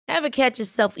Ever catch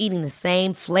yourself eating the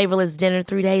same flavorless dinner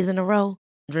 3 days in a row?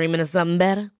 Dreaming of something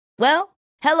better? Well,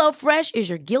 HelloFresh is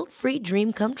your guilt-free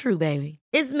dream come true, baby.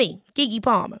 It's me, Keke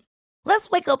Palmer. Let's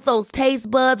wake up those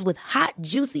taste buds with hot,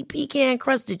 juicy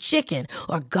pecan-crusted chicken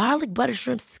or garlic butter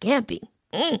shrimp scampi.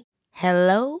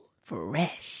 Hello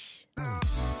Fresh.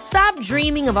 Stop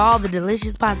dreaming of all the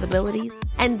delicious possibilities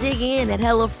and dig in at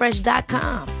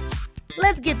HelloFresh.com.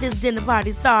 Let's get this dinner party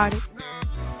started.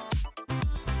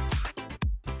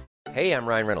 Hey, I'm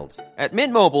Ryan Reynolds. At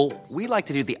Mint Mobile, we like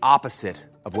to do the opposite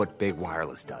of what Big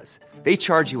Wireless does. They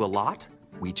charge you a lot,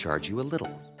 we charge you a little.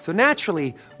 So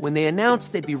naturally, when they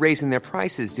announced they'd be raising their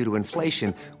prices due to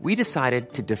inflation, we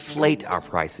decided to deflate our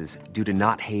prices due to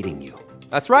not hating you.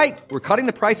 That's right. We're cutting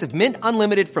the price of Mint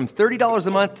Unlimited from $30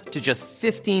 a month to just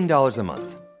 $15 a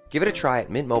month. Give it a try at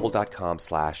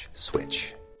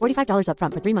mintmobile.com/switch. $45 up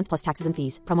front for 3 months plus taxes and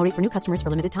fees. Promo rate for new customers for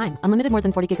limited time. Unlimited more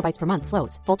than 40 gigabytes per month.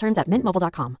 Slows full terms at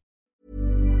mintmobile.com.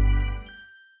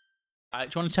 Do you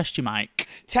want to test your mic?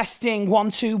 Testing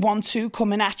 1 2 1 2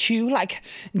 coming at you like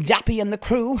Dappy and the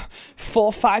crew.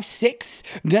 4 5 6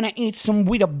 gonna eat some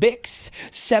Weetabix.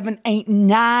 7 8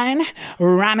 9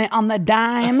 ram it on the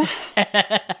dime.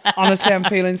 Honestly, I'm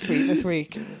feeling sweet this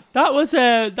week. That was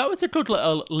a good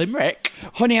little limerick.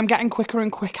 Honey, I'm getting quicker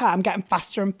and quicker. I'm getting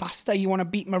faster and faster. You want to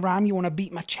beat my rhyme? You want to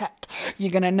beat my check?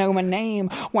 You're gonna know my name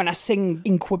when I sing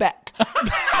in Quebec.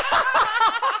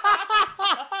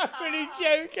 Pretty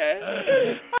joking.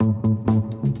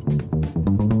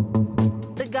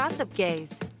 The Gossip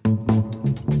Gaze.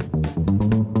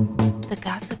 The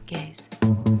Gossip Gaze.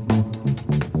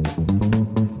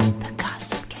 The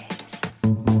Gossip Gaze.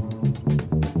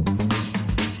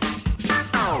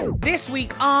 This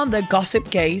week on the Gossip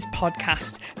Gaze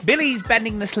podcast, Billy's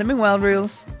bending the Slimming World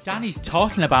rules. Danny's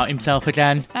talking about himself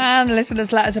again. And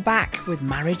listeners' letters are back with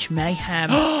Marriage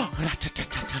Mayhem.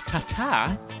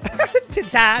 Ta-ta-ta-ta-ta.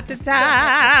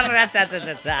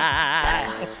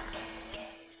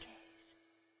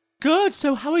 Good.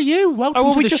 So, how are you? Welcome to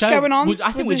the show. We just going on?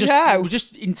 I think with the show? we'll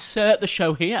just insert the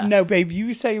show here. No, babe, you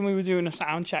were saying we were doing a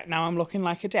sound check. Now I'm looking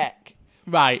like a dick.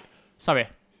 Right. Sorry.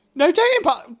 No, don't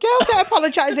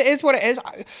apologise. It is what it is.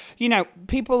 You know,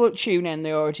 people that tune in,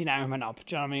 they already know I'm a knob.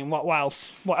 Do you know what I mean? What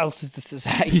else? What else is there to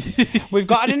say? We've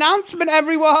got an announcement,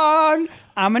 everyone.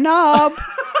 I'm a knob.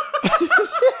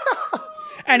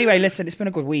 Anyway, listen, it's been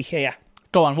a good week here.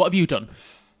 Go on. What have you done?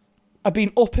 I've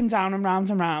been up and down and round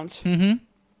and round. Mm-hmm.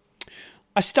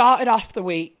 I started off the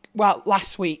week,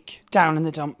 last week, down in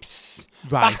the dumps.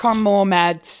 Right. Back on more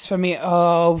meds for me.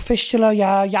 Oh, fistula,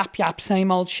 yeah, yap,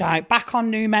 same old shite. Back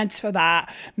on new meds for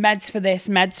that. Meds for this,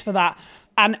 meds for that.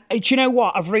 And do you know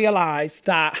what? I've realised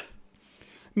that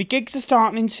my gigs are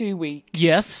starting in 2 weeks.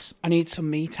 Yes. I need some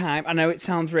me time. I know it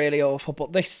sounds really awful,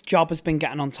 but this job has been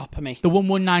getting on top of me. The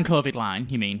 119 COVID line,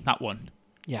 you mean? That one?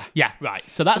 Yeah. Yeah, right.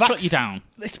 So that's got you down.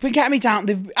 It's been getting me down.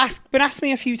 They've been asked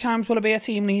me a few times, will I be a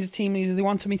team leader? They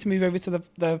wanted me to move over to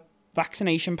the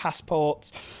vaccination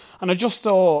passports. And I just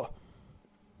thought,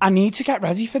 I need to get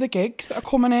ready for the gigs that are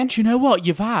coming in. Do you know what?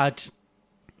 You've had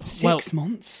 6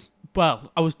 months.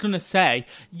 Well, I was going to say,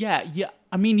 yeah.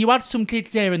 I mean, you had some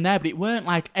gigs here and there, but it weren't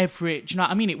like every, do you know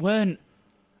what I mean? It weren't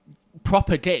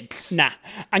proper gigs. Nah.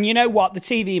 And you know what? The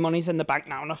TV money's in the bank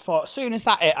now. And I thought, as soon as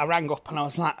that hit, I rang up and I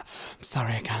was like, I'm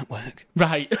sorry, I can't work.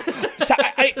 Right. So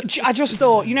I just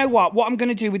thought, you know what? What I'm going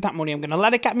to do with that money, I'm going to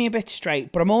let it get me a bit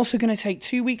straight, but I'm also going to take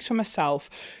 2 weeks for myself,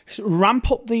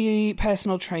 ramp up the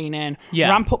personal training,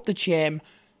 ramp up the gym.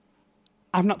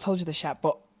 I've not told you this yet,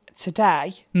 but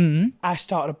today, I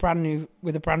started a brand new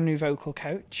vocal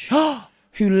coach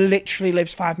who literally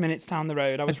lives 5 minutes down the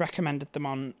road. I was recommended them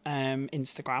on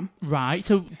Instagram. Right.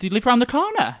 So do you live around the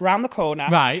corner? Round the corner.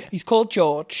 Right. He's called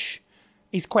George.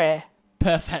 He's queer.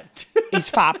 Perfect. He's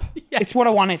fab. Yeah. It's what I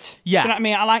wanted. Yeah. Do you know what I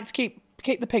mean? I like to keep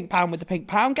the pink pound with the pink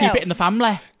pound girls. Keep it in the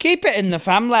family. Keep it in the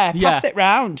family. Yeah. Pass it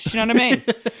round. Do you know what I mean?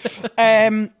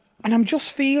 And I'm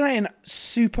just feeling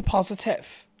super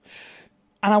positive.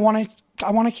 And I want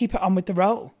to keep it on with the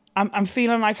roll. I'm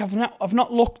feeling like I've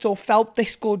not looked or felt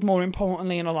this good, more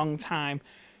importantly, in a long time.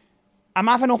 I'm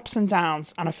having ups and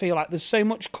downs, and I feel like there's so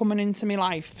much coming into my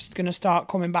life. It's going to start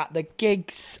coming back. The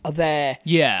gigs are there.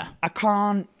 Yeah. What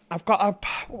am I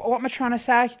trying to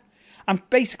say? I'm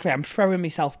throwing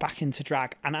myself back into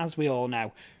drag. And as we all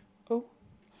know,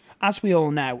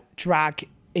 drag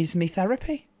is me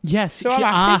therapy. Yes, So it's your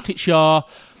I'm happy. art, it's your...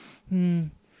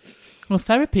 Well,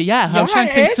 therapy, yeah. I was trying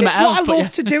to it think is. something It's else. what I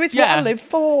love to do. It's what I live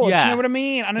for. Yeah. Do you know what I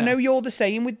mean? And I know you're the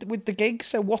same with the gigs.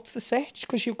 So what's the sitch?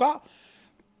 Because you've got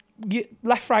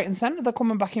left, right, and centre. They're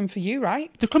coming back in for you,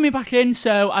 right? They're coming back in.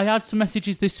 So I had some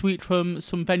messages this week from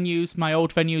some venues, my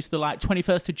old venues. They're like,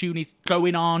 21st of June is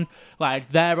going on.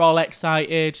 Like, they're all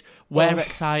excited. We're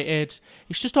excited.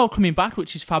 It's just all coming back,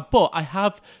 which is fab. But I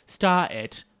have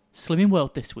started Slimming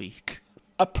World this week.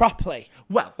 Properly?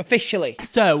 Well, officially.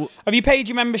 So, have you paid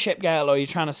your membership, girl, or are you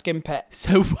trying to skimp it?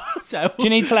 So do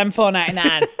you need to lend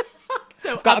 $4.99?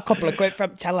 So I've got a couple of quid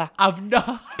from Teller. I've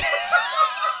not.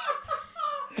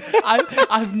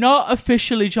 I've not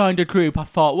officially joined a group. I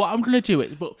thought what I'm going to do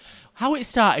is, but how it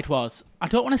started was, I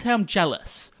don't want to say I'm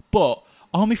jealous, but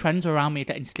all my friends around me are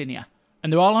getting skinnier,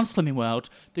 and they're all on Slimming World.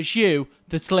 There's you,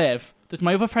 there's Liv, there's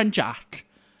my other friend Jack,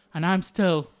 and I'm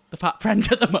still the fat friend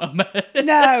at the moment.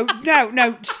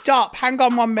 No, stop. Hang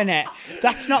on 1 minute.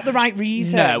 That's not the right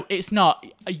reason. No, it's not.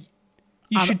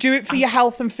 You should do it for your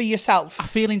health and for yourself. I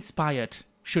feel inspired,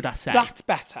 should I say. That's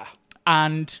better.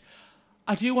 And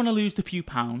I do want to lose the few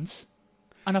pounds.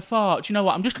 And I thought, you know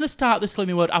what, I'm just going to start the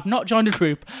Slimming World. I've not joined a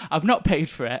group. I've not paid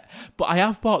for it. But I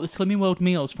have bought the Slimming World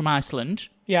meals from Iceland.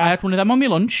 Yeah. I had one of them on my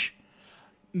lunch.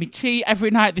 My tea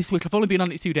every night this week. I've only been on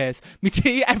it 2 days. My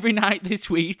tea every night this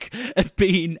week has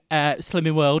been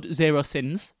Slimming World Zero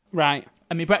Sins. Right.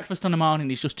 And my breakfast on the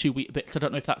morning is just 2 wheat bits. I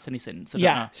don't know if that's any sins. I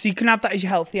don't know. So you can have that as your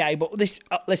healthy eye, but this,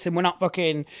 listen, we're not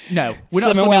fucking... No, we're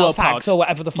not Slimming World fags pod. or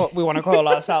whatever the fuck we want to call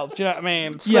ourselves. Do you know what I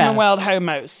mean? Slimming World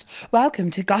homos.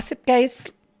 Welcome to Gossip Days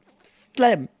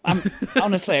Slim.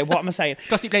 Honestly, what am I saying?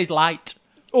 Gossip Days Light.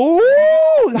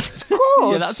 Oh, that's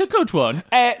good. Yeah, that's a good one.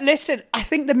 Listen, I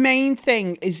think the main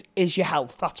thing is your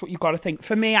health. That's what you've got to think.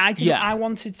 For me, I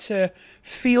wanted to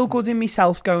feel good in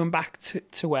myself going back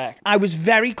to work. I was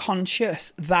very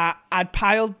conscious that I'd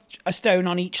piled a stone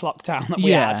on each lockdown that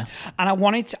we had, and I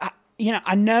wanted to.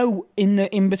 I know in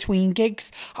the in-between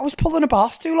gigs, I was pulling a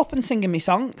bar stool up and singing me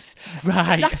songs.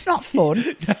 Right. That's not fun.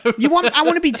 I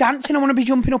want to be dancing, I want to be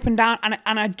jumping up and down.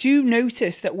 And I do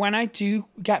notice that when I do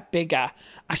get bigger,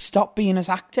 I stop being as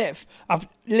active. I've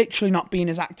literally not been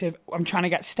as active. I'm trying to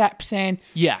get steps in.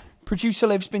 Yeah. Producer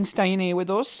Liv's been staying here with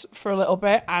us for a little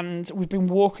bit, and we've been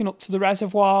walking up to the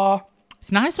reservoir.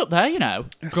 It's nice up there, you know.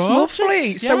 It's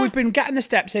lovely. Yeah. So we've been getting the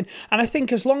steps in. And I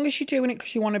think as long as you're doing it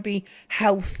because you want to be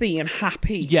healthy and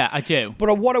happy. Yeah, I do.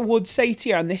 But what I would say to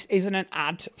you, and this isn't an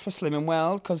ad for Slimming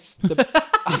World, because...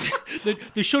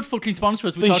 they should fucking sponsor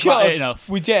us. We talk about it enough.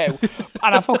 We do.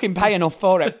 And I fucking pay enough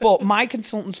for it. But my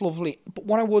consultant's lovely. But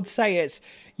what I would say is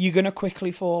you're going to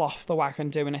quickly fall off the wagon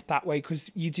doing it that way,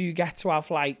 because you do get to have,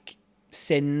 like,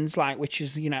 sins, like, which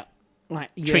is, like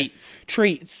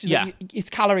treats. Yeah, it's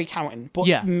calorie counting,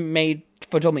 but made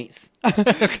for dummies.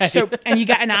 Okay. So, and you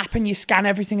get an app and you scan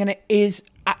everything, and it is.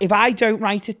 If I don't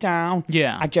write it down,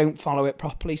 I don't follow it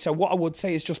properly. So what I would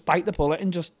say is just bite the bullet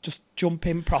and just jump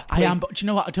in properly. I am, but do you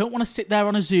know what? I don't want to sit there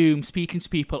on a Zoom speaking to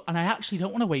people, and I actually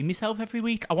don't want to weigh myself every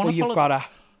week. I want to. You've got to.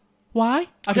 Why?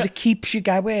 Because it keeps you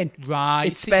going. Right.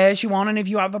 It spares you on, and if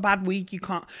you have a bad week, you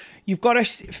can't. You've got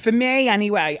to. For me,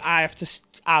 anyway, I have to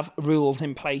have rules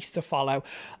in place to follow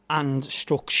and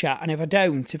structure. And if I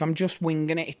don't, if I'm just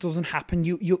winging it, it doesn't happen.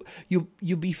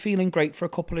 You'll be feeling great for a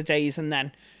couple of days, and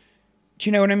then. Do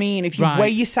you know what I mean? If you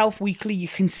weigh yourself weekly, you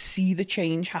can see the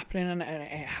change happening, and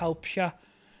it helps you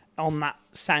on that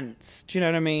sense. Do you know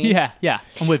what I mean? Yeah,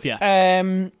 I'm with you.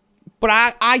 But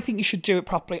I think you should do it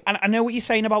properly. And I know what you're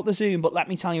saying about the Zoom, but let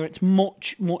me tell you, it's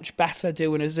much, much better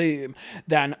doing a Zoom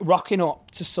than rocking up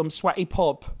to some sweaty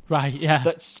pub. Right, yeah.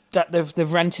 That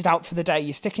they've rented out for the day.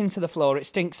 You're sticking to the floor, it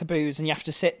stinks of booze, and you have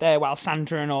to sit there while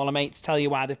Sandra and all her mates tell you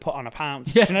why they've put on a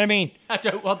pound. Yeah. Do you know what I mean? I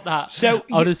don't want that. So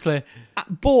honestly.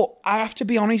 But I have to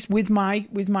be honest with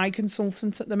my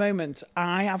consultant at the moment.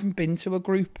 I haven't been to a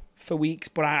group for weeks,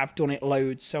 but I have done it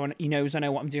loads, so he knows I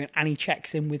know what I'm doing, and he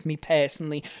checks in with me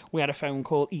personally. We had a phone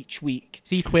call each week.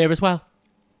 So you queer as well?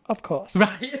 Of course.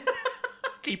 Right.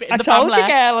 Keep it in I the told family. you,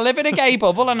 girl, I live in a gay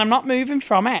bubble, and I'm not moving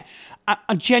from it.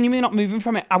 I'm genuinely not moving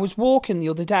from it. I was walking the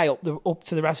other day up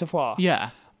to the reservoir.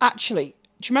 Yeah. Actually,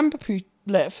 do you remember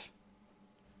Liv?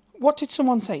 What did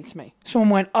someone say to me? Someone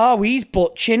went, "Oh, he's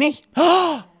butt chinny."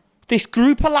 This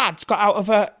group of lads got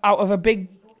out of a big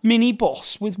mini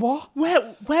bus with what?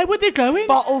 Where were they going?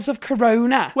 Bottles of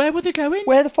Corona. Where were they going?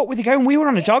 Where the fuck were they going? We were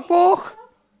on a dog walk.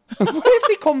 Where have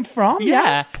they come from?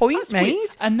 Yeah. Point made.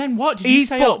 Weird. And then what did you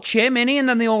say? He's butt chimney, and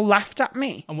then they all laughed at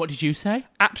me. And what did you say?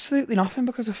 Absolutely nothing,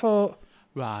 because I thought,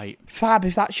 right, Fab,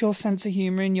 if that's your sense of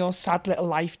humour in your sad little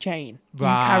life, Jane,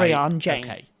 right. you carry on, Jane.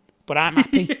 Okay. But I'm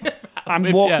happy. I'm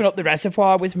walking up the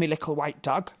reservoir with my little white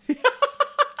dog.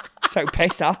 So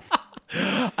piss off.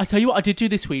 I tell you what I did do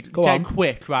this week. Go dead on.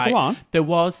 quick, right? Go on. There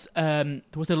was a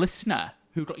listener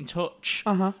who got in touch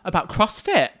about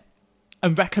CrossFit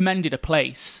and recommended a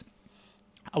place.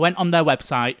 I went on their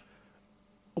website,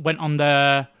 went on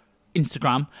their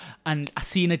Instagram, and I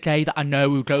seen a day that I know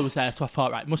who goes there, so I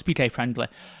thought, right, must be day friendly.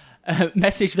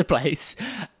 Messaged the place,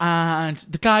 and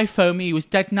the guy phoned me. He was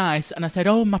dead nice, and I said,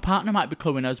 "Oh, my partner might be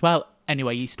coming as well."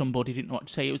 Anyway, he stumbled. He didn't know what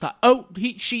to say. He was like, "Oh,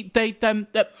 he, she, they, them,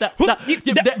 yep,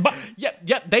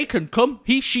 they can come.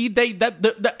 He, she, they, them."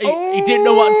 He didn't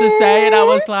know what to say, and I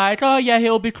was like, "Oh yeah,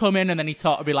 he'll be coming." And then he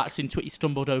sort of relaxed into it. He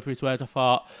stumbled over his words. I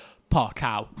thought, poor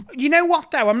cow. You know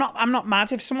what though? I'm not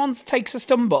mad if someone takes a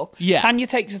stumble. Yeah. Tanya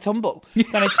takes a tumble,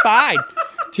 then it's fine.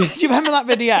 Do you remember that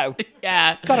video?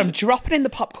 Yeah. God, I'm dropping in the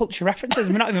pop culture references.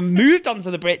 We're not even moved on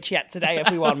to the bridge yet today,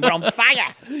 everyone. We're on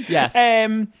fire. Yes.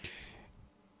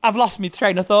 I've lost my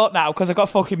train of thought now because I got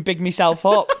fucking big myself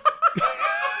up.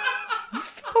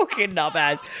 Fucking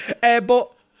knobhead.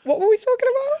 But what were we talking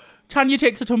about? Tanya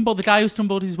takes a tumble, the guy who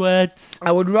stumbled his words.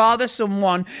 I would rather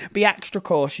someone be extra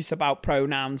cautious about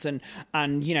pronouns and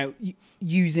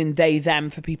using they, them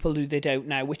for people who they don't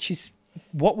know, which is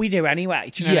what we do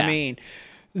anyway. Do you know what I mean?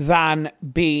 Than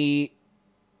be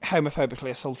homophobically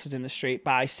assaulted in the street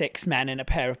by 6 men in a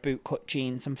pair of bootcut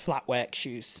jeans and flat work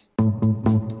shoes. The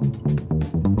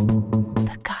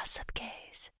Gossip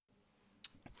Gaze.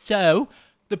 So,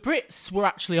 the Brits were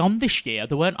actually on this year.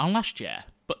 They weren't on last year,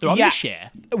 but they're on this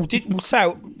year.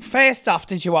 So, first off,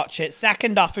 did you watch it?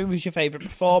 Second off, who was your favourite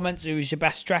performance? Who was your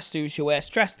best dressed? Who was your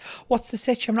worst dressed? What's the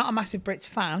sitch? I'm not a massive Brits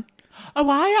fan. Oh,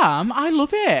 I am. I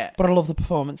love it. But I love the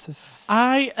performances.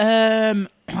 I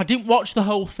didn't watch the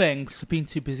whole thing because I've been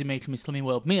too busy making my Slimming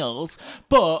World meals.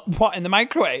 But what, in the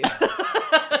microwave?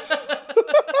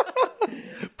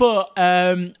 But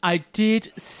I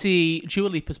did see Dua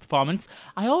Lipa's performance.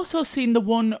 I also seen the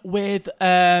one with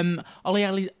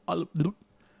Ollie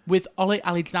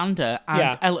Alexander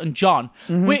and Elton John,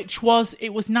 which was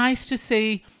nice to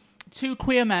see 2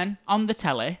 queer men on the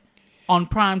telly on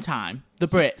prime time. The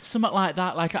Brits, something like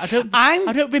that. Like I don't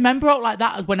remember it like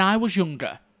that when I was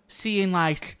younger, seeing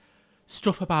like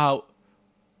stuff about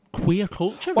queer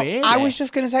culture. Well, really, I was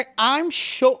just gonna say I'm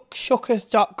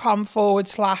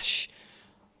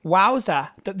shooketh.com/wowzer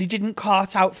that they didn't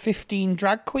cart out 15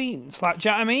 drag queens. Like, do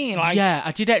you know what I mean? Like, yeah,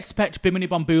 I did expect Bimini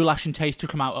Bamboo Lash and Taste to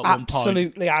come out at one point.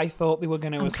 Absolutely, I thought they were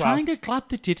going to as well. I'm kind of glad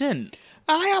they didn't.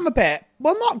 I am a bit.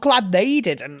 Well, not glad they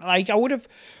didn't. Like, I would have.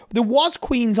 There was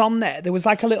queens on there. There was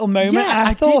like a little moment, and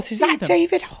I thought, is that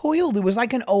David Hoyle? There was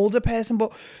like an older person,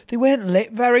 but they weren't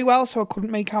lit very well, so I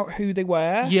couldn't make out who they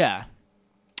were. Yeah.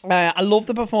 I love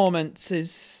the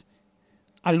performances.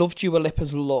 I love Dua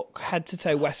Lipa's look, head to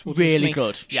toe Westwood. Really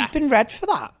good. She's been red for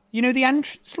that. You know, the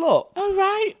entrance look. Oh,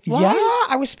 right. Why?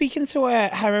 Yeah, I was speaking to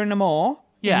her in Amore.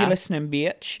 Yeah. You're listening,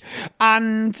 bitch.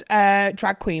 And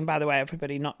drag queen, by the way,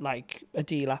 everybody, not like a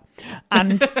dealer.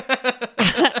 And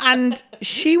and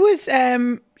she was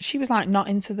like not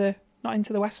into the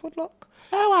Westwood look.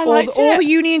 Oh, I liked it. All the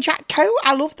Union Jack coat.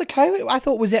 I love the coat. I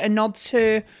thought, was it a nod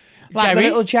to like Jerry? the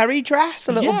little Jerry dress,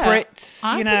 a little Brits,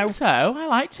 I think so. I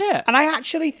liked it. And I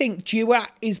actually think Dua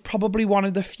is probably one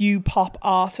of the few pop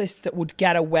artists that would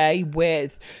get away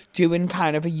with doing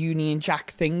kind of a Union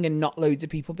Jack thing and not loads of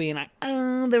people being like,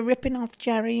 oh, they're ripping off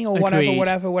Jerry or Agreed.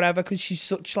 whatever, because she's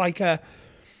such like a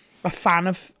fan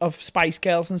of Spice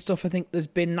Girls and stuff. I think there's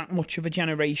been that much of a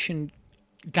generational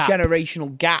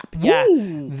gap. Yeah,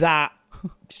 that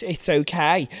it's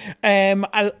okay.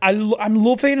 I'm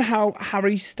loving how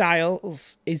Harry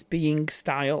Styles is being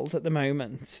styled at the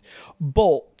moment,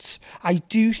 but I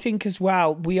do think as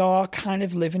well we are kind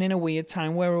of living in a weird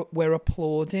time where we're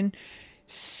applauding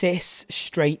cis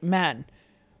straight men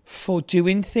for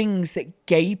doing things that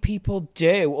gay people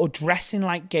do, or dressing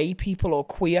like gay people or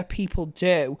queer people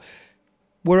do.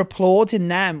 We're applauding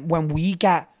them when we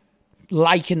get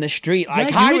like in the street,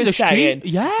 like I was saying,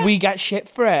 we get shit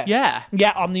for it. Yeah.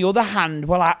 On the other hand,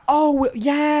 we're like, oh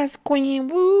yes, queen,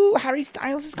 woo! Harry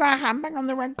Styles has got a handbag on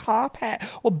the red carpet.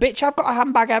 Well, bitch, I've got a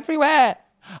handbag everywhere.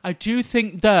 I do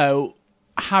think though,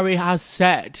 Harry has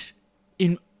said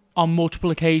on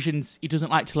multiple occasions he doesn't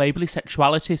like to label his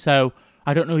sexuality. So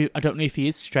I don't know if he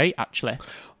is straight actually.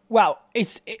 Well,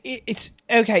 it's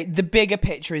okay. The bigger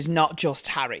picture is not just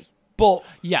Harry. But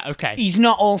he's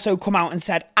not also come out and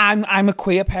said, I'm a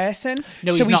queer person.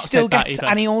 No, so he's not still said that gets, either.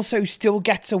 and he also still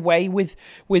gets away with,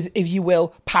 if you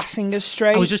will, passing as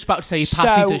straight. I was just about to say he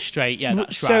passes as straight. Yeah,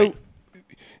 that's right.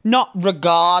 Not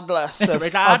regardless of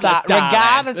that.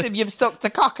 Regardless if you've sucked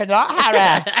a cock or not,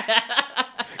 Harry.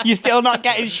 You're still not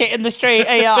getting shit in the street,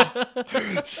 are you?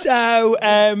 So,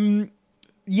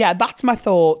 yeah, that's my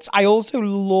thoughts. I also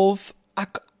love...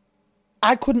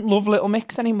 I couldn't love Little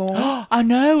Mix anymore. I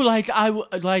know,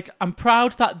 I'm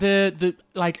proud that the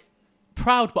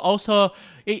proud, but also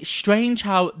it's strange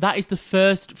how that is the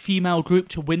first female group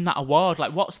to win that award.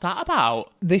 Like, what's that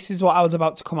about? This is what I was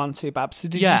about to come on to, Babs. So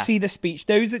did you see the speech?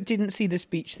 Those that didn't see the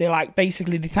speech, they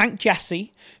thanked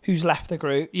Jessie, who's left the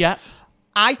group. Yeah.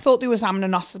 I thought there was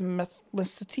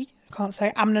ammonicity. I can't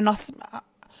say ammonicity.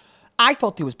 I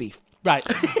thought there was beef. Right.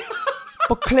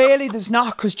 But clearly there's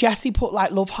not, because Jessie put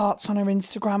like love hearts on her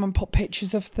Instagram and put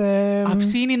pictures of them. I've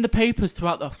seen in the papers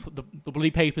throughout the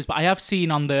bloody papers, but I have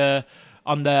seen on the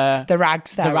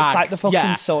rags there. It's like the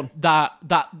fucking sun. That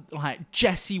like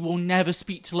Jessie will never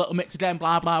speak to Little Mix again.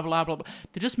 Blah blah blah blah blah.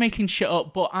 They're just making shit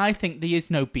up. But I think there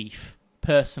is no beef.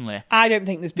 Personally, I don't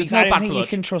think there's beef. No I don't bad think blood. you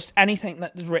can trust anything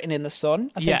that's written in the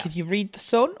Sun. I think if you read the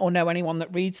Sun or know anyone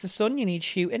that reads the Sun, you need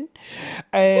shooting.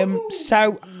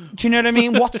 So, do you know what I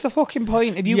mean? What's the fucking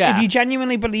point? If you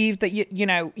genuinely believe that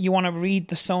you want to read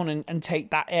the Sun and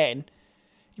take that in,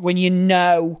 when you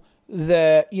know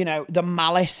the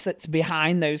malice that's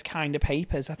behind those kind of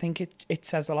papers, I think it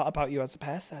says a lot about you as a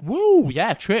person. Woo,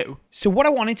 yeah, true. So what I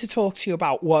wanted to talk to you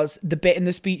about was the bit in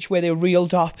the speech where they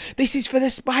reeled off, this is for the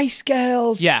Spice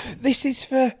Girls. Yeah. This is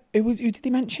for, who did they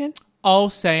mention? All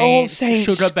Saints,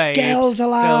 Sugar Babes, Girls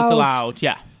Aloud.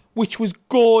 Yeah. Which was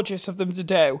gorgeous of them to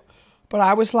do. But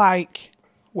I was like,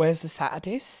 where's the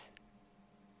Saturdays?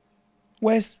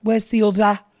 Where's the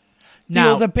other...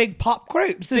 Now, the big pop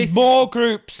groups. There's more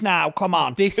groups now. Come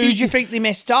on. Who do you think they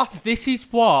missed off? This is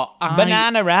what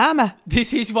Bananarama.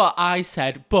 This is what I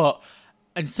said,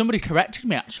 and somebody corrected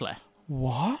me actually.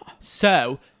 What?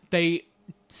 So they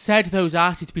said those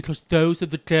artists because those are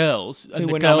the girls and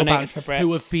who the girl nominated bands for Brits.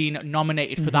 who have been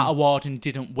nominated for that award and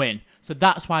didn't win. So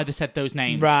that's why they said those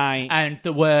names. Right. And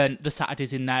there weren't the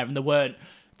Saturdays in there, and there weren't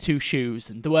Two Shoes,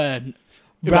 and there weren't...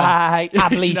 Right.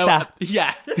 Ablisa.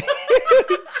 Yeah.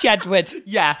 Jedward.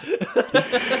 Yeah.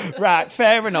 Right,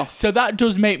 fair enough. So that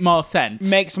does make more sense.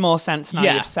 Makes more sense now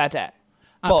you've said it.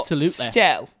 But absolutely.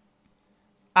 Still,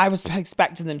 I was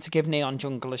expecting them to give Neon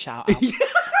Jungle a shout out. The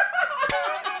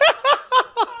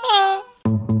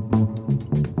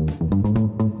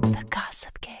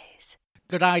Gossip Gaze.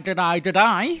 Did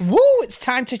I? Woo, it's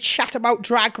time to chat about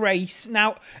Drag Race.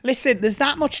 Now, listen, there's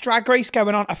that much Drag Race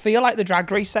going on. I feel like the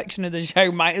Drag Race section of the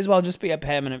show might as well just be a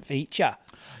permanent feature.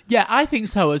 Yeah, I think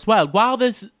so as well. While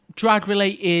there's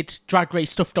drag-related Drag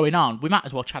Race stuff going on, we might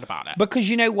as well chat about it. Because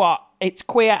you know what? It's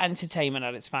queer entertainment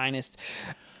at its finest.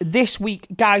 This week,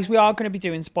 guys, we are going to be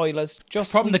doing spoilers.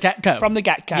 Just from the get-go. From the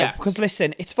get-go. Yeah. Because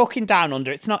listen, it's fucking down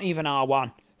under. It's not even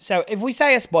R1. So if we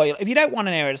say a spoiler, if you don't want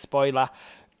to hear a spoiler,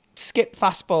 skip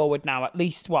fast forward now. At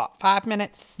least, 5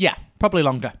 minutes? Yeah, probably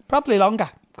longer. Probably longer.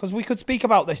 Because we could speak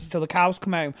about this until the cows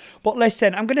come home. But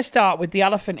listen, I'm going to start with the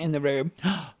elephant in the room.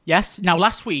 Yes. Now,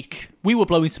 last week, we were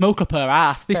blowing smoke up her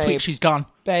ass. This Babe. week, she's gone.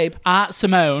 Babe. Art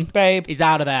Simone Babe. is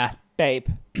out of there. Babe.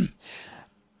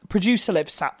 Producer Liv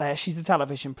sat there. She's a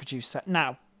television producer.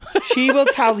 Now, she will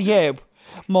tell you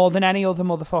more than any other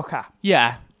motherfucker.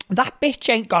 Yeah. That bitch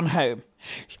ain't gone home.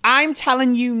 I'm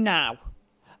telling you now.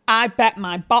 I bet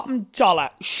my bottom dollar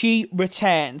she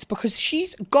returns because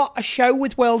she's got a show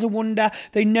with World of Wonder.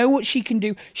 They know what she can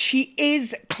do. She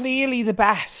is clearly the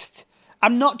best.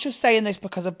 I'm not just saying this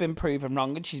because I've been proven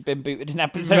wrong and she's been booted in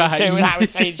episode 2 and I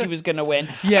was saying she was going to win.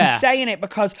 Yeah. I'm saying it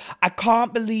because I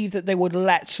can't believe that they would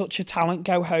let such a talent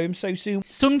go home so soon.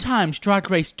 Sometimes Drag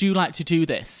Race do like to do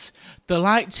this. They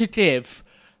like to give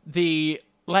the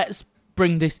let's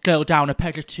bring this girl down a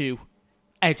peg or two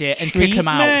edit and kick them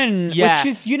out. Yeah.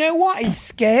 Which is, you know what, is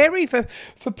scary for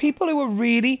people who are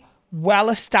really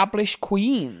well-established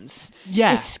queens.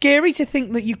 Yeah. It's scary to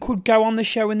think that you could go on the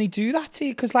show and they do that to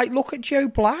you, because, like, look at Joe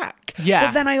Black. Yeah.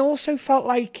 But then I also felt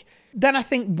like, then I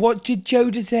think, what did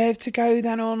Joe deserve to go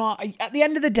then or not? At the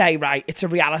end of the day, right, it's a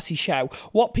reality show.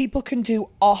 What people can do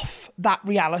off that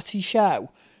reality show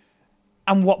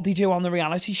and what they do on the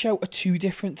reality show are two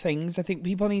different things. I think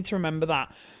people need to remember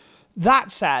that.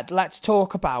 That said, let's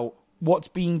talk about what's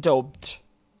being dubbed.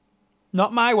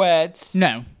 Not my words.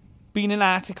 No. Been in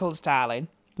articles, darling.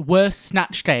 The worst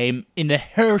Snatch Game in the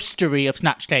history of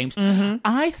Snatch Games. Mm-hmm.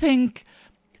 I think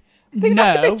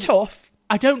that's a bit tough.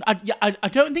 I don't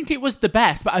think it was the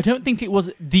best, but I don't think it was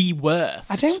the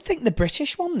worst. I don't think the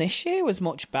British one this year was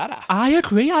much better. I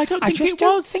agree. I don't think it was. I just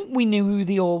don't think we knew who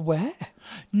they all were.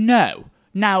 No.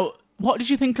 Now, what did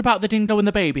you think about the dingo and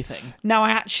the baby thing? Now,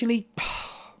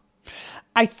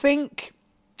 I think,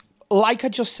 like I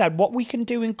just said, what we can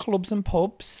do in clubs and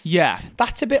pubs. Yeah.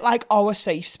 That's a bit like our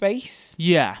safe space.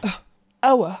 Yeah.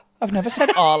 I've never said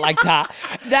like that.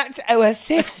 That's our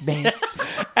safe space.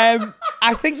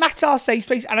 I think that's our safe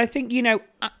space. And I think,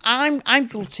 I'm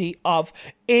guilty of,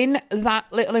 in that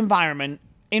little environment,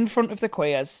 in front of the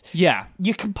queers. Yeah.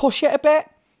 You can push it a bit.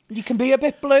 You can be a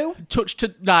bit blue. Touch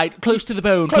to, like, close to the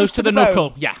bone, close to the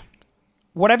knuckle. Yeah.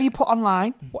 Whatever you put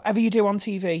online, whatever you do on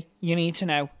TV, you need to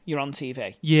know you're on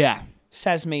TV. Yeah.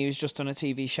 Says me, who's just done a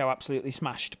TV show, absolutely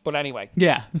smashed. But anyway.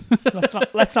 Yeah.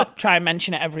 let's not try and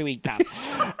mention it every week,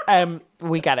 Dan.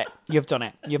 We get it. You've done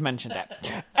it. You've mentioned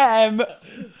it.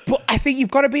 But I think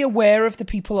you've got to be aware of the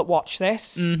people that watch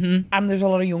this. Mm-hmm. And there's a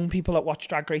lot of young people that watch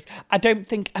Drag Race. I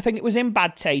think it was in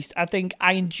bad taste. I think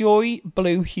I enjoy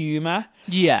blue humour.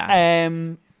 Yeah.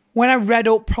 When I read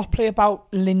up properly about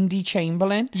Lindy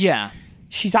Chamberlain. Yeah.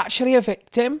 She's actually a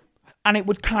victim. And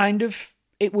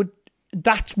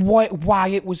that's why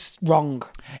it was wrong.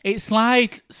 It's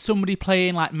like somebody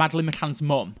playing like Madeleine McCann's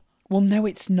mum. Well, no,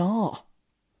 it's not.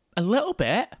 A little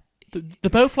bit. They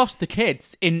both lost the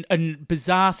kids in a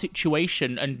bizarre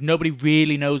situation and nobody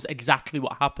really knows exactly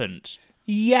what happened.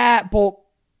 Yeah, but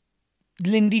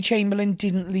Lindy Chamberlain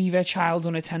didn't leave her child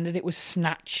unattended. It was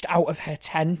snatched out of her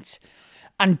tent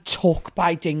and took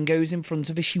by dingoes in front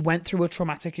of her. She went through a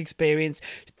traumatic experience.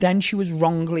 Then she was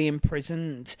wrongly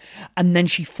imprisoned. And then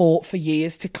she fought for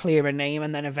years to clear her name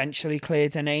and then eventually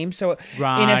cleared her name. So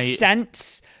in a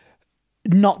sense,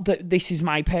 not that this is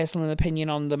my personal opinion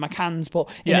on the McCanns, but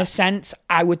in a sense,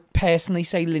 I would personally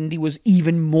say Lindy was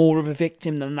even more of a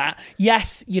victim than that.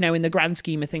 Yes, in the grand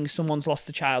scheme of things, someone's lost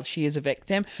a child. She is a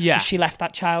victim. Yeah. She left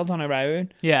that child on her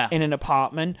own in an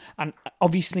apartment. And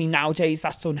obviously nowadays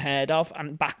that's unheard of.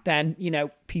 And back then,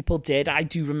 people did. I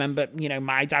do remember,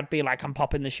 my dad being like, I'm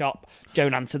popping the shop,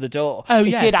 don't answer the door. Oh, it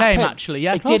yeah, did same happen. actually.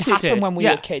 Yeah, it did happen when we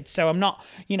were kids. So I'm not,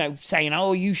 saying,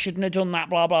 oh, you shouldn't have done that,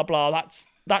 blah, blah, blah.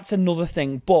 That's another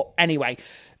thing. But anyway,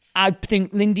 I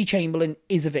think Lindy Chamberlain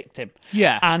is a victim.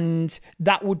 Yeah. And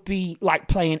that would be like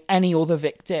playing any other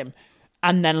victim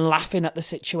and then laughing at the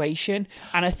situation.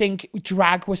 And I think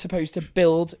drag was supposed to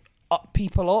build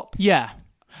people up. Yeah.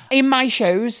 In my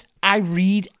shows, I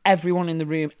read everyone in the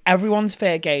room. Everyone's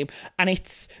fair game. And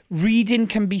reading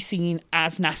can be seen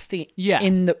as nasty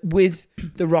with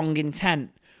the wrong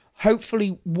intent.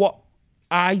 Hopefully what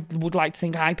I would like to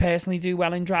think I personally do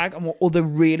well in drag and what other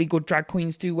really good drag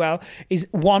queens do well is,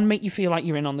 one, make you feel like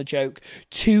you're in on the joke.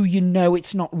 Two,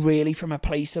 it's not really from a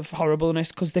place of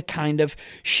horribleness because they're kind of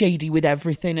shady with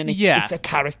everything and it's a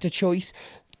character choice.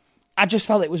 I just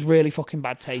felt it was really fucking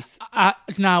bad taste.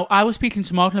 Now, I was speaking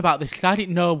to Morgan about this because I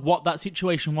didn't know what that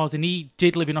situation was, and he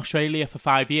did live in Australia for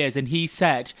 5 years, and he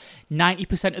said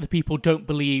 90% of the people don't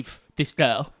believe this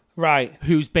girl. Right.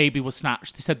 Whose baby was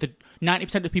snatched. They said that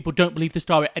 90% of people don't believe the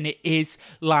story, and it is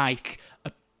like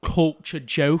a culture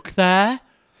joke there.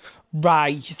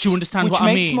 Right. Do you understand what I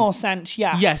mean? Which makes more sense,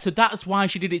 yeah. Yeah, so that's why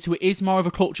she did it. So it is more of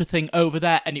a culture thing over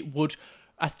there, and it would...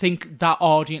 I think that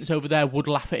audience over there would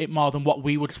laugh at it more than what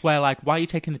we would swear, like, why are you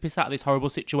taking the piss out of this horrible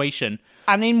situation?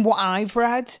 And in what I've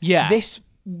read,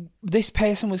 this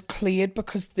person was cleared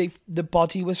because the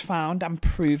body was found and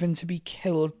proven to be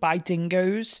killed by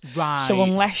dingoes. Right. So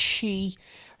unless she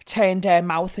turned her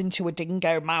mouth into a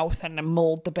dingo mouth and then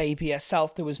mauled the baby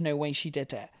herself, there was no way she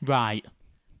did it. Right.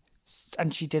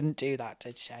 And she didn't do that,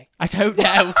 did she? I don't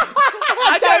know.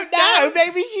 I don't know.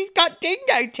 Maybe she's got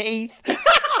dingo teeth.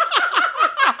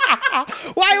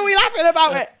 Why are we laughing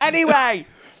about it? Anyway,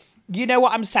 you know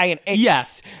what I'm saying?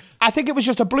 I think it was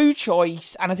just a blue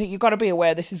choice, and I think you've got to be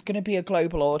aware this is going to be a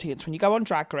global audience. When you go on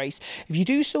Drag Race, if you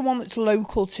do someone that's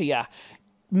local to you,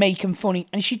 make them funny.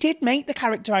 And she did make the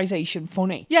characterisation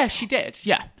funny. Yeah, she did,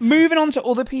 yeah. Moving on to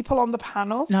other people on the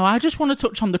panel. Now, I just want to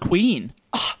touch on the Queen.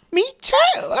 Oh, me too.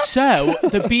 So,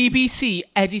 the BBC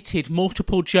edited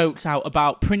multiple jokes out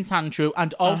about Prince Andrew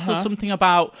and also something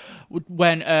about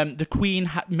when the Queen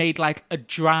made like a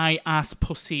dry ass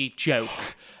pussy joke.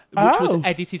 Which was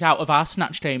edited out of our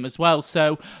Snatch Game as well.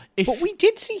 So, but we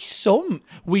did see some.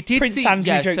 We did Prince see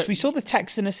Andrew jokes. We saw the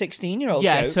text in a 16-year-old.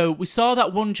 Yeah, joke. so we saw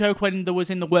that one joke when there was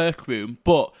in the workroom,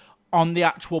 but on the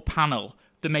actual panel,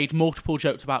 they made multiple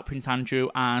jokes about Prince Andrew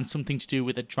and something to do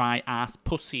with a dry ass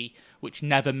pussy, which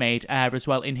never made air as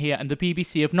well in here. And the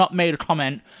BBC have not made a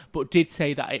comment, but did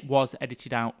say that it was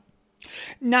edited out.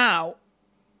 Now,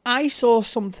 I saw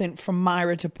something from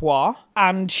Myra Dubois,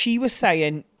 and she was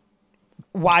saying,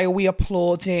 why are we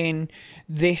applauding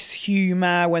this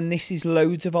humour when this is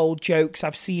loads of old jokes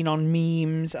I've seen on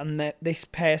memes and that this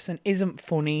person isn't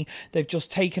funny? They've just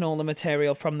taken all the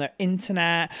material from their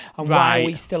internet. And why are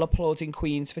we still applauding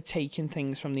queens for taking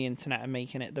things from the internet and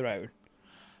making it their own?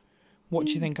 What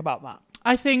do you think about that?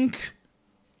 I think...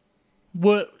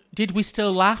 Did we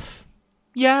still laugh?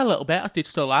 Yeah, a little bit. I did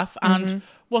still laugh. And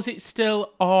was it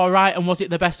still all right? And was it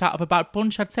the best out of a bad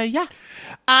bunch? I'd say yeah.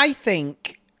 I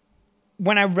think...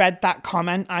 when I read that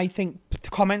comment, I think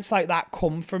comments like that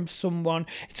come from someone.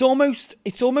 It's almost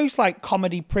like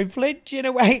comedy privilege in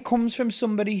a way. It comes from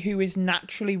somebody who is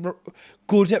naturally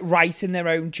good at writing their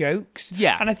own jokes.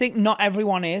 Yeah. And I think not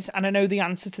everyone is. And I know the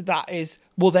answer to that is,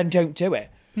 well, then don't do it.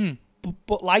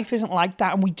 But life isn't like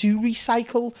that. And we do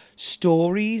recycle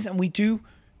stories, and we do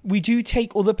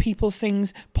take other people's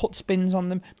things, put spins on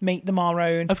them, make them our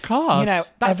own. Of course. You know,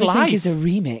 that's everything life. is a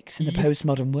remix in the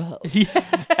postmodern world.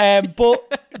 Yeah.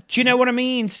 But do you know what I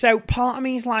mean? So part of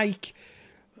me is like,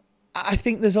 I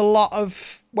think there's a lot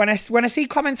of, when I see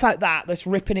comments like that, that's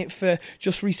ripping it for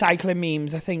just recycling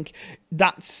memes, I think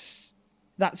that's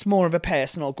more of a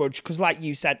personal grudge. Because like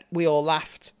you said, we all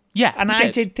laughed. Yeah. And I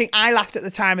did think, I laughed at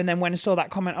the time. And then when I saw that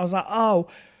comment, I was like, oh,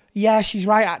 yeah, she's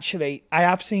right, actually. I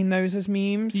have seen those as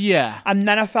memes. Yeah. And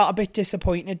then I felt a bit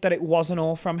disappointed that it wasn't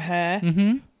all from her.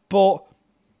 Mm-hmm. But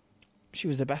she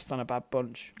was the best on a Bad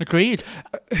Bunch. Agreed.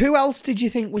 Who else did you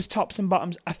think was tops and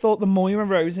bottoms? I thought the Moira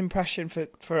Rose impression for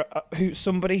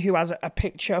somebody who has a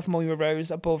picture of Moira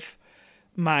Rose above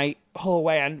my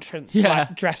hallway entrance,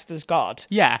 like, dressed as God.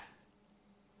 Yeah.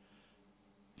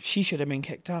 She should have been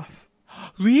kicked off.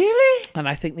 Really? And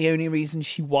I think the only reason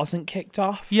she wasn't kicked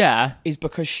off is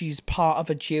because she's part of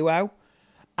a duo.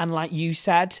 And like you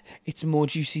said, it's more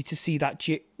juicy to see that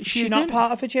duo. Is she not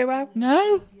part of a duo?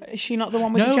 No. Is she not the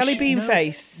one with the jelly bean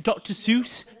face? Dr.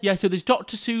 Seuss. Yeah, so there's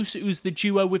Dr. Seuss, who's the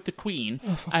duo with the Queen.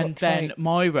 And then sake.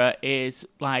 Moira is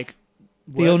like...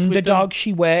 the underdog.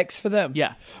 She works for them.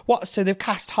 Yeah. What? So they've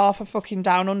cast half a fucking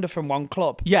Down Under from one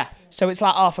club? Yeah. So it's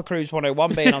like Arthur Cruise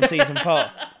 101 being on season 4.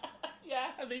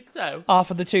 I think so.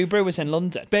 Half of the Two Brewers in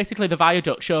London. Basically, the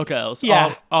Viaduct showgirls,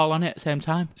 all on it at the same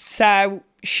time. So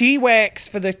she works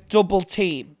for the double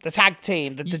team, the tag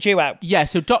team, the duo. Yeah,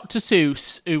 so Dr.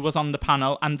 Seuss, who was on the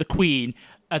panel, and the Queen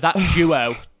are that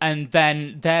duo, and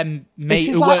then their mate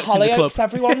who works in the club.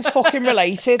 Everyone's fucking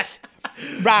related.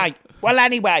 Right. Well,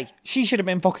 anyway, she should have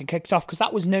been fucking kicked off because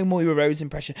that was no Moira Rose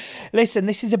impression. Listen,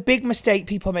 this is a big mistake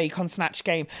people make on Snatch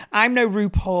Game. I'm no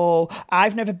RuPaul.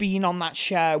 I've never been on that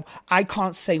show. I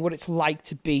can't say what it's like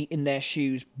to be in their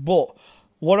shoes. But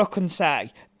what I can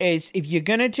say is if you're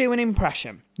going to do an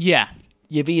impression,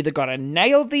 you've either got to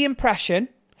nail the impression,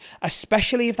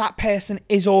 especially if that person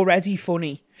is already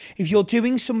funny. If you're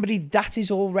doing somebody that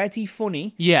is already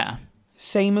funny,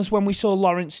 same as when we saw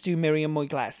Lawrence do Miriam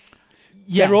Moigles.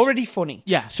 Yes. They're already funny.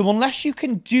 Yeah. So unless you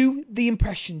can do the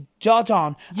impression dead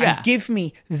on and give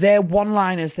me their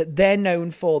one-liners that they're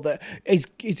known for that is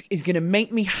going to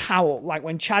make me howl, like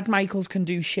when Chad Michaels can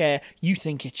do Cher, you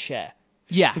think it's Cher.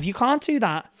 Yeah. If you can't do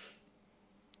that,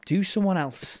 do someone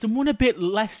else. Someone a bit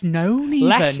less known even.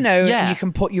 Less known, and you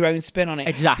can put your own spin on it.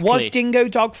 Exactly. Was Dingo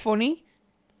Dog funny?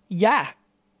 Yeah.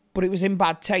 But it was in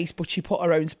bad taste, but she put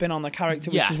her own spin on the character,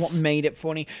 which is what made it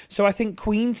funny. So I think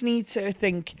queens need to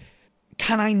think...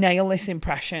 can I nail this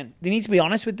impression? They need to be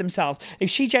honest with themselves.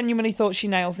 If she genuinely thought she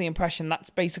nails the impression,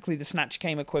 that's basically the Snatch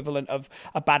Game equivalent of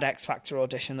a bad X Factor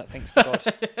audition that thinks they're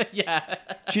good. Yeah.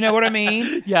 Do you know what I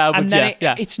mean? Yeah. And then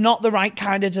it's not the right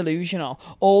kind of delusional.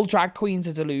 All drag queens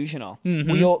are delusional.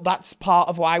 Mm-hmm. That's part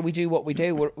of why we do what we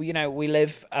do. We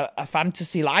live a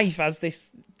fantasy life as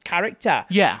this character.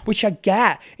 Yeah. Which I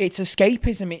get. It's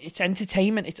escapism. It's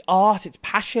entertainment. It's art. It's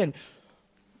passion.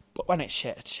 But when it's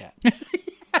shit, it's shit.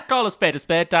 Call a spade,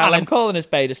 darling. And I'm calling a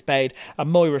spade.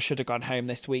 And Moira should have gone home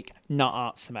this week, not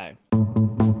Art Simone.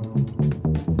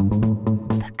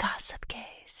 The Gossip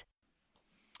Gaze.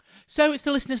 So it's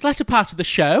the listener's letter part of the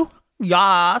show.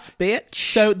 Yes,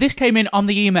 bitch. So this came in on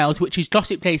the emails, which is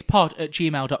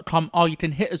gossipgazepod@gmail.com, or you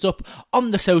can hit us up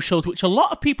on the socials, which a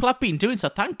lot of people have been doing, so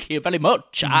thank you very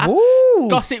much.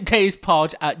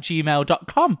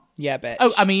 Gossipgazepod@gmail.com. Yeah, bitch.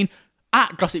 Oh, I mean...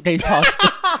 at Gossip Days Pod.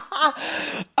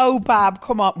 Oh, Bab,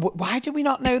 come on. Why do we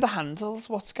not know the handles?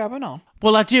 What's going on?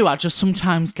 Well, I do. I just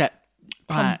sometimes get...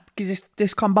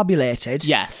 discombobulated.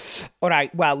 Yes. All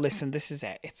right. Well, listen, this is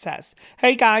it. It says,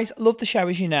 "Hey guys, love the show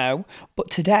as you know, but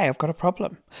today I've got a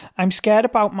problem. I'm scared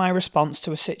about my response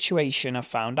to a situation I've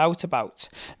found out about.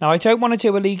 Now, I don't want to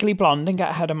do a Legally Blonde and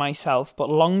get ahead of myself, but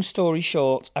long story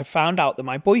short, I've found out that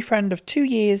my boyfriend of 2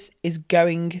 years is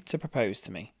going to propose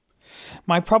to me.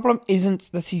 My problem isn't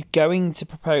that he's going to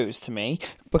propose to me,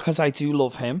 because I do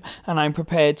love him and I'm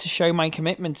prepared to show my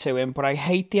commitment to him, but I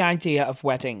hate the idea of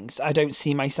weddings. I don't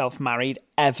see myself married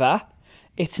ever.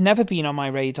 It's never been on my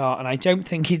radar, and I don't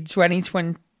think in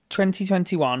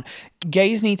 2021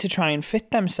 gays need to try and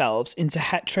fit themselves into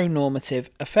heteronormative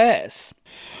affairs.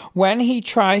 When he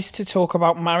tries to talk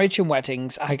about marriage and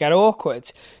weddings, I get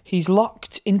awkward. He's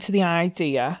locked into the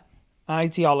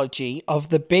ideology of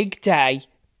the big day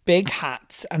big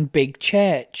hats and big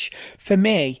church. For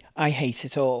me, I hate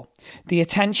it all. The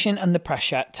attention and the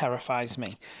pressure terrifies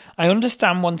me. I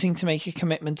understand wanting to make a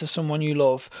commitment to someone you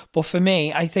love, but for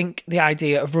me, I think the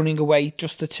idea of running away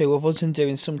just the two of us and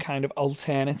doing some kind of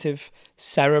alternative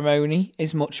ceremony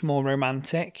is much more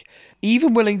romantic.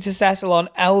 Even willing to settle on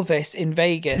Elvis in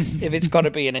Vegas if it's got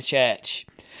to be in a church.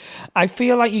 I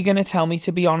feel like you're going to tell me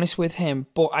to be honest with him,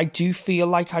 but I do feel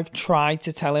like I've tried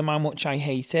to tell him how much I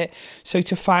hate it. So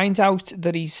to find out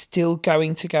that he's still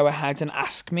going to go ahead and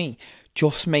ask me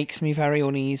just makes me very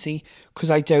uneasy, because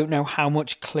I don't know how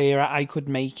much clearer I could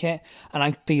make it, and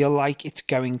I feel like it's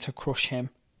going to crush him.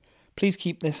 Please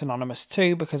keep this anonymous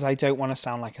too, because I don't want to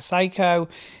sound like a psycho.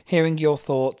 Hearing your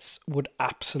thoughts would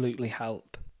absolutely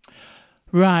help.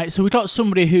 Right, so we got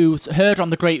somebody who's heard on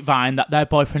the grapevine that their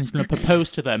boyfriend's going to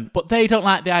propose to them, but they don't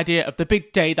like the idea of the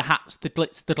big day, the hats, the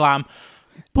glitz, the glam.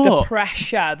 But, the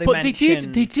pressure they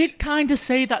mentioned. They did kind of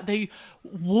say that they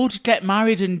would get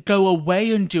married and go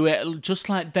away and do it, just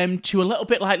like them two, a little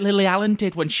bit like Lily Allen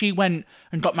did when she went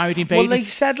and got married in Vegas. Well, they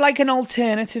said like an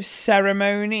alternative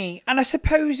ceremony, and I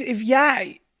suppose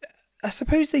they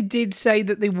did say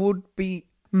that they would be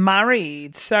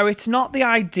married. So it's not the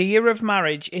idea of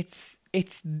marriage; it's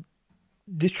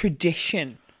the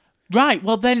tradition. Right,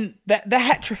 well then... They're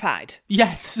heterified.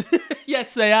 Yes.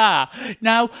 Yes, they are.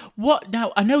 Now,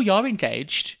 I know you're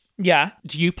engaged. Yeah.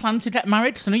 Do you plan to get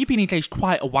married? Because I know you've been engaged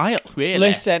quite a while, really.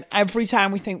 Listen, every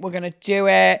time we think we're going to do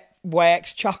it,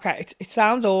 works, chocker. It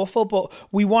sounds awful, but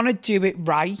we want to do it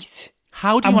right.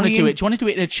 How do you want to do it? Do you want to do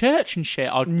it in a church and shit?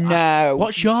 Or, no.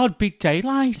 What's your big day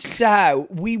like? So,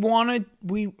 we've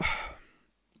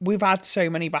had so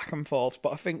many back and forths,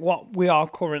 but I think what we are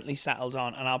currently settled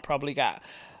on, and I'll probably get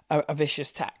a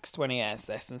vicious text when he hears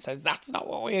this and says, that's not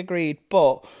what we agreed,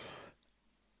 but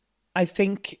I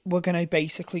think we're going to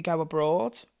basically go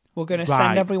abroad. We're going to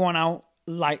send everyone out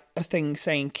like a thing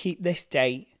saying, keep this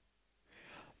date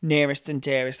nearest and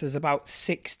dearest. There's about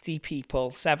 60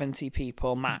 people, 70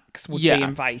 people max would be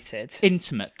invited.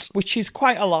 Intimate. Which is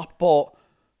quite a lot, but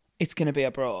it's going to be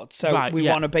abroad. So we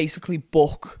want to basically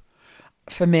book.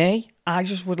 For me, I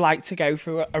just would like to go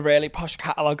through a really posh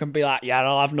catalogue and be like, yeah,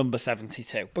 I'll have number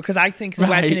 72. Because I think the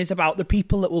wedding is about the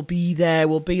people that will be there,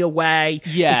 will be away.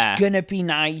 Yeah. It's going to be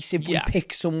nice if we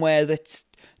pick somewhere that's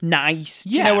nice.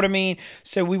 Do you know what I mean?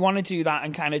 So we want to do that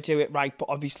and kind of do it right. But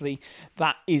obviously,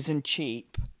 that isn't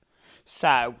cheap.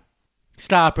 So...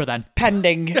 Scarborough then.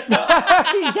 Pending.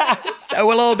 Yeah. So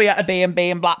we'll all be at a B&B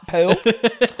in Blackpool.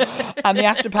 And the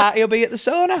after party will be at the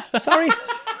sauna. Sorry.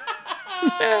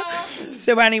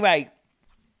 So anyway,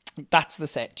 that's the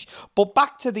sitch. But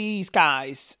back to these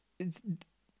guys.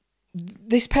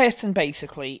 This person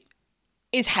basically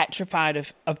is heterified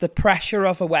of the pressure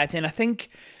of a wedding. I think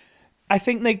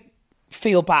they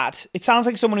feel bad. It sounds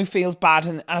like someone who feels bad,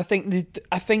 and I think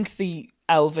the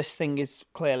Elvis thing is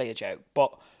clearly a joke.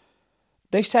 But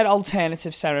they've said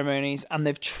alternative ceremonies, and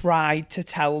they've tried to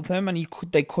tell them, and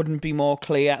they couldn't be more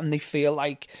clear, and they feel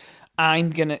like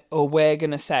we're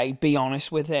gonna say, be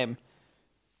honest with him.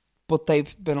 But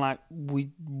they've been like,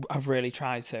 I've really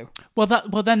tried to. Well,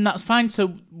 then that's fine.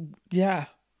 So yeah,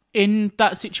 in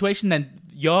that situation, then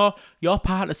your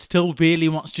partner still really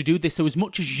wants to do this. So as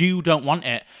much as you don't want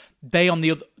it, they on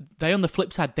the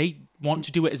flip side, they want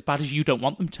to do it as bad as you don't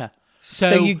want them to.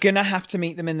 So you're gonna have to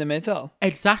meet them in the middle.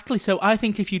 Exactly. So I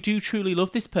think if you do truly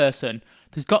love this person,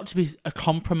 there's got to be a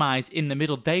compromise in the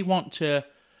middle. They want to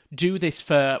do this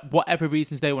for whatever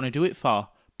reasons they want to do it for,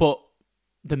 but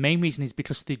the main reason is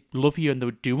because they love you and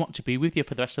they do want to be with you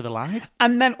for the rest of their life.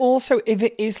 And then also, if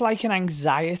it is like an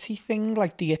anxiety thing,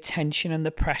 like the attention and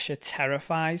the pressure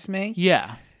terrifies me,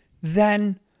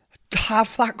 then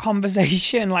have that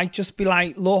conversation. Like, just be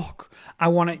like, look, I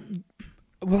want to...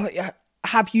 Well,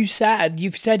 you've said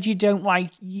you don't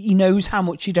like... He knows how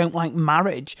much you don't like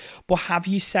marriage, but have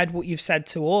you said what you've said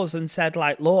to us and said,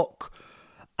 like, look...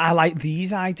 I like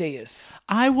these ideas.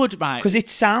 I would, right? Because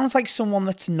it sounds like someone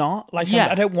that's not. Like,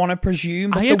 I don't want to presume,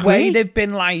 but the way they've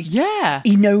been like,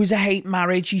 he knows I hate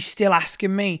marriage, he's still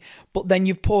asking me. But then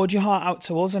you've poured your heart out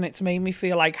to us, and it's made me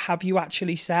feel like, have you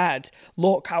actually said,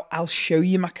 look, I'll show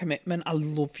you my commitment, I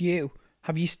love you.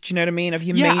 Have you, do you know what I mean? Have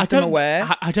you made them aware?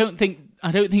 I don't think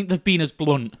they've been as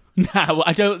blunt. No,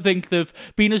 I don't think they've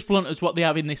been as blunt as what they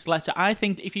have in this letter. I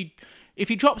think if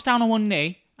he drops down on one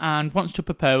knee and wants to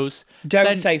propose,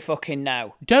 Don't say fucking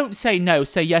no. Don't say no,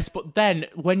 say yes. But then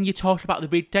when you talk about the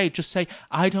big day, just say,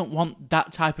 I don't want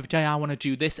that type of day, I want to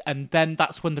do this. And then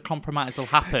that's when the compromise will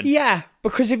happen. Yeah,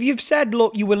 because if you've said,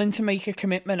 look, you're willing to make a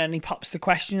commitment, and he pops the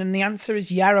question, and the answer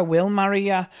is, yeah, I will marry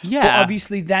you. Yeah. But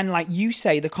obviously then, like you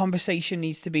say, the conversation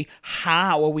needs to be,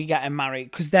 how are we getting married?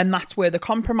 Because then that's where the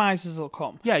compromises will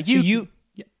come. Yeah,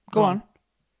 Go on.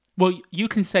 Well, you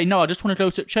can say, no, I just want to go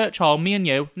to church hall, me and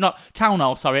you. Not town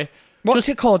hall, sorry. What's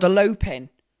it called? Eloping?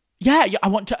 Yeah, I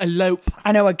want to elope.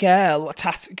 I know a girl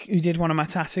who did one of my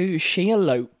tattoos. She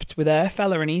eloped with her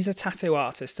fella, and he's a tattoo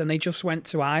artist, and they just went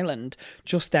to Ireland,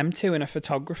 just them two and a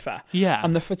photographer. Yeah.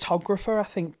 And the photographer, I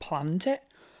think, planned it.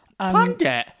 Planned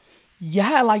it?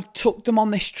 Yeah, like took them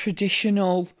on this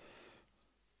traditional...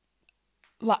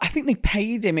 Like, I think they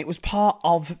paid him. It was part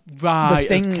of the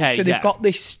thing. Okay, so they've got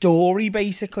this story,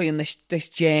 basically, and this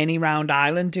journey around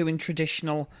Ireland doing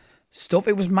traditional stuff.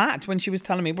 It was mad when she was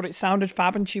telling me, but it sounded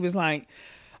fab. And she was like,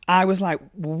 I was like,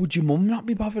 well, would your mum not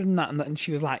be bothered in that? And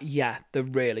she was like, yeah, they're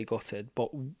really gutted, but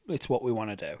it's what we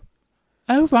want to do.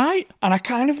 Oh, right. And I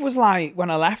kind of was like, when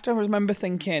I left, I remember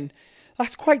thinking...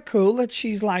 That's quite cool that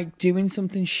she's like doing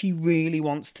something she really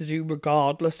wants to do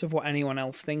regardless of what anyone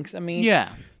else thinks. I mean,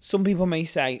 yeah. Some people may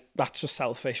say, that's just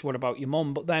selfish, what about your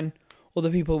mum? But then other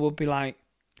people would be like...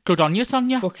 Good on you,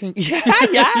 Sonia. Fucking,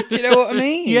 yeah, do you know what I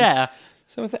mean? Yeah.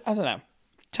 So I don't know.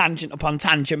 Tangent upon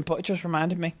tangent, but it just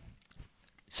reminded me.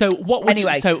 So what would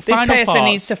anyway, so this person thoughts.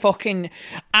 needs to fucking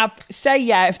say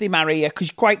yeah if they marry you,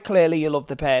 because quite clearly you love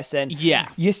the person. Yeah.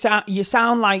 You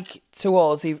sound like, to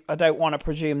us, I don't want to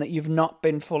presume that you've not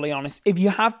been fully honest. If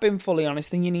you have been fully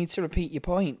honest, then you need to repeat your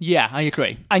point. Yeah, I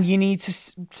agree. And you need to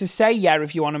say yeah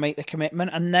if you want to make the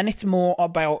commitment, and then it's more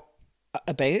about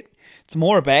it's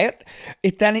more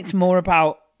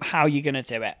about how you're going to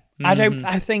do it. Mm-hmm.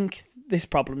 I think this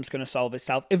problem's going to solve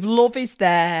itself. If love is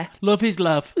there... Love is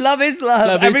love. Love is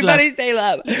love. Everybody say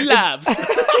love. Love.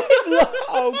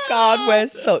 Oh, God, we're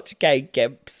such gay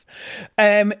gimps.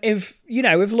 If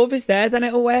love is there, then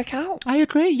it'll work out. I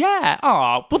agree, yeah.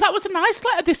 Oh, but that was a nice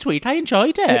letter this week. I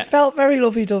enjoyed it. It felt very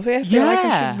lovey-dovey. I feel like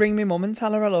I should ring my mum and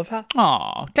tell her I love her.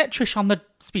 Oh, get Trish on the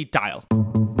speed dial.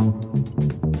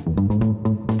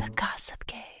 The Gossip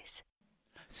Gaze.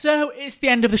 So, it's the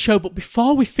end of the show, but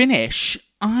before we finish...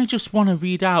 I just want to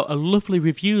read out a lovely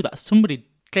review that somebody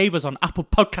gave us on Apple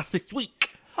Podcasts this week.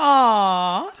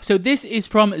 Aww. So this is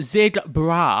from Zig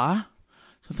Bra.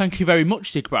 So thank you very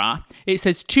much, Zig Bra. It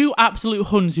says, 2 absolute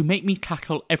huns who make me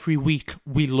cackle every week.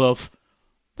 We love.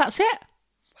 That's it.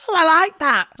 Well, I like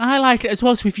that. I like it as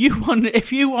well. So if you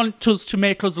want us to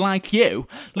make us like you,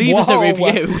 leave us a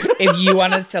review. If you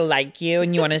want us to like you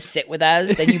and you want to sit with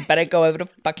us, then you better go over to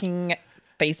fucking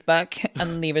Facebook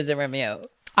and leave us a review.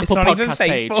 Apple it's not Podcast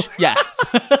even Facebook. Page. Yeah.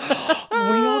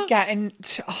 We are getting...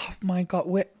 Oh, my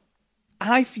God.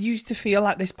 I used to feel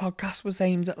like this podcast was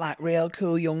aimed at, like, real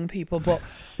cool young people, but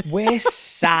we're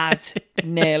sad,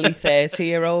 nearly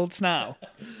 30-year-olds now.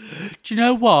 Do you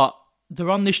know what? They're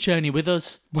on this journey with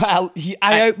us. Well,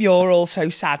 I hope you're also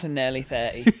sad and nearly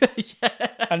 30. Yeah.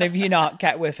 And if you're not,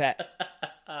 get with it.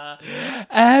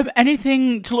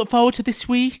 Anything to look forward to this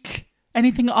week?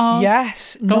 Anything at all?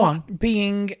 Yes. Go on.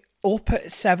 Being... up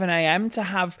at 7 a.m. to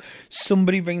have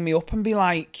somebody ring me up and be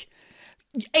like,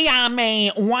 yeah,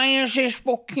 mate, why is this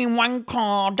fucking one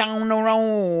car down the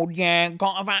road? Yeah,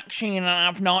 got a vaccine and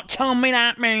I've not. Tell me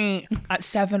that, mate. At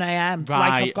 7 a.m. Right.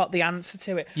 Like I've got the answer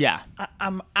to it. Yeah.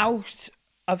 I'm out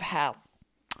of hell.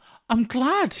 I'm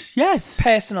glad. Yes.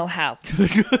 Personal hell.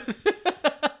 Do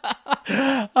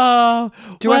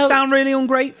I sound really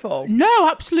ungrateful? No,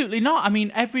 absolutely not. I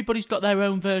mean, everybody's got their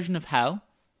own version of hell.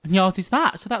 And yours is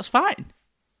that, so that's fine.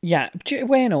 Yeah,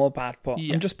 we're all bad, but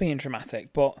I'm just being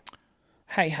dramatic. But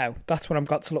hey-ho, that's what I've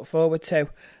got to look forward to.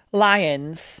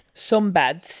 Lions,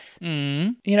 sunbeds.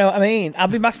 You know what I mean? I'll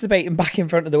be masturbating back in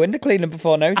front of the window cleaner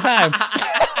before no time.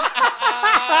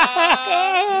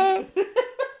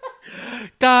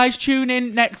 Guys, tune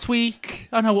in next week.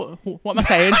 I know, what am I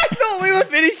saying? I thought we were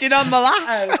finishing on the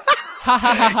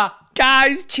laugh.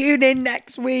 Guys, tune in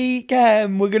next week. We're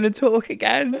going to talk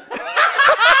again.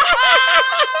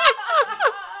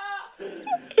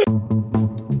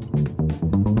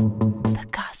 The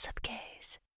Gossip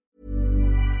Gaze.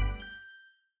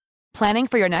 Planning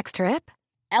for your next trip?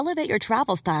 Elevate your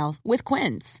travel style with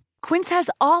Quince. Quince has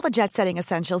all the jet-setting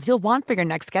essentials you'll want for your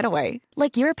next getaway,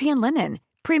 like European linen,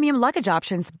 premium luggage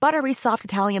options, buttery soft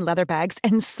Italian leather bags,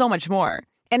 and so much more.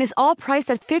 And is all priced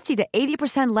at 50 to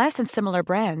 80% less than similar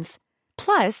brands.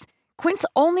 Plus, Quince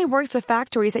only works with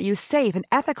factories that use safe and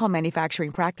ethical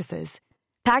manufacturing practices.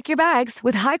 Pack your bags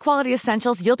with high-quality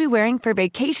essentials you'll be wearing for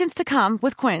vacations to come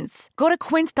with Quince. Go to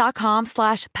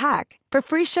quince.com/pack for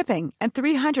free shipping and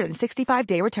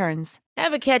 365-day returns.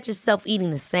 Ever catch yourself eating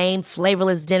the same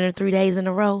flavorless dinner 3 days in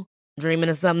a row? Dreaming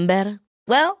of something better?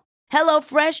 Well,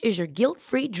 HelloFresh is your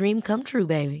guilt-free dream come true,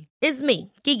 baby. It's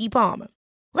me, Keke Palmer.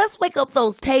 Let's wake up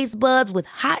those taste buds with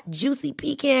hot, juicy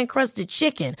pecan-crusted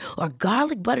chicken or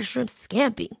garlic butter shrimp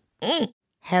scampi.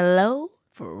 Hello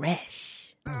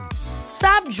Fresh.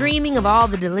 Stop dreaming of all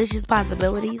the delicious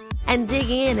possibilities and dig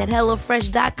in at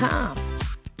HelloFresh.com.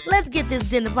 Let's get this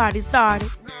dinner party started.